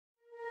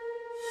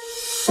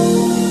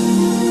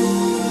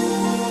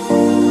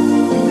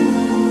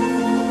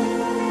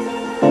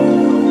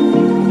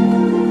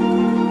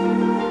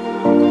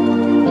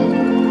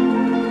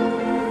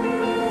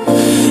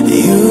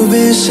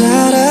been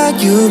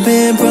shattered, you've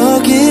been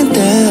broken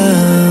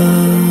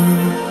down.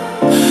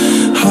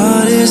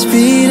 Heart is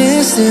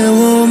beating, still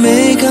won't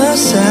make a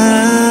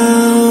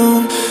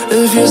sound.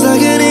 It feels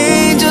like an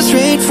angel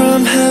straight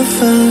from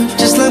heaven,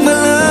 just like my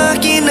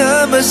lucky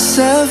number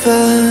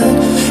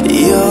 7.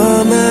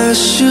 You're my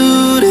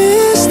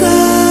shooting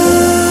star.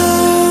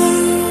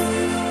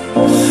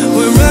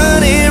 We're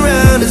running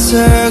round in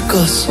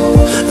circles,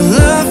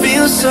 love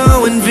feels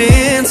so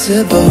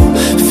invincible.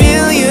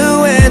 Feel you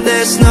when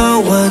there's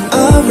no one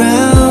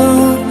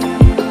around.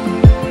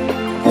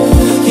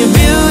 Your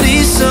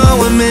beauty's so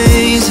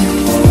amazing,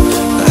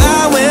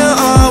 I will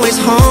always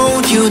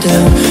hold you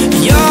down.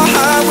 Your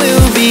heart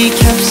will be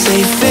kept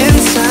safe and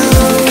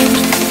sound.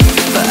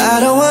 But I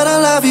don't wanna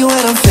love you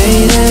when I'm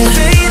faded.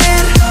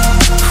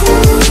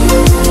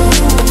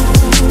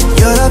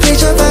 You're the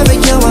picture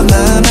perfect, you're on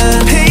my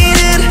mind.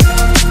 Painted.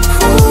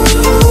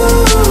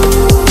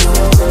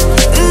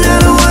 And I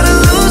don't wanna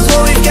lose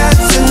what we've got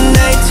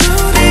tonight,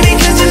 baby,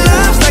 cause your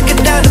love's like a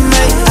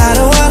dynamite. I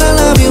don't wanna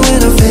love you when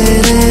I'm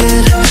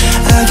faded.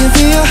 I can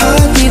feel your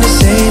heartbeat to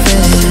save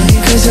it,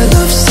 cause your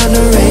love's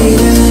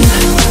underrated.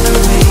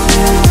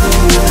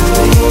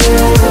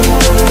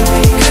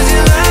 Cause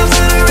your love's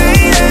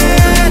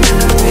underrated.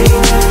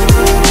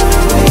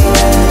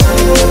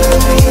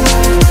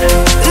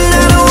 And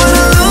I don't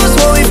wanna lose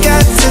what we've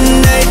got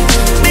tonight,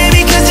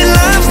 baby, cause your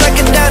love's like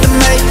a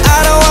dynamite. I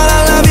don't wanna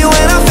love you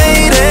when I'm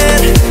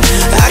faded.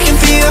 I can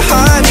feel your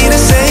heartbeat to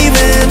save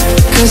it,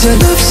 cause your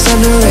love's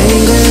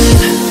underrated.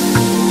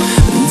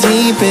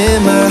 Deep in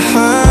my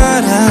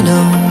heart I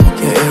know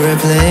you're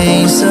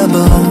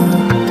irreplaceable.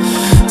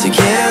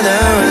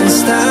 Together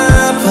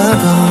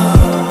unstoppable.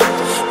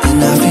 And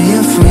I feel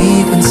your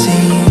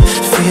frequency,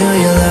 feel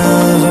your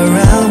love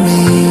around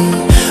me.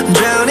 I'm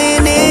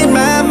drowning in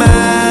my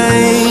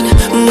mind,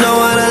 don't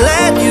wanna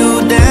let you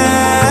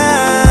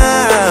down.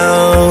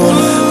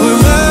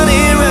 We're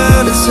running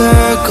round in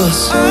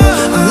circles,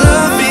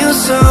 love feels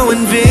so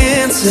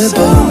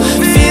invincible.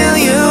 Feel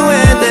you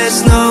when there's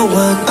no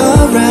one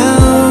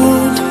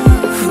around.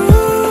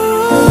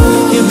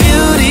 Your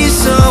beauty's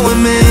so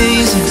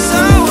amazing,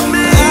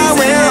 I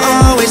will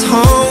always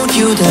hold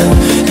you down.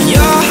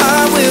 Your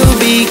heart will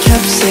be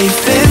kept safe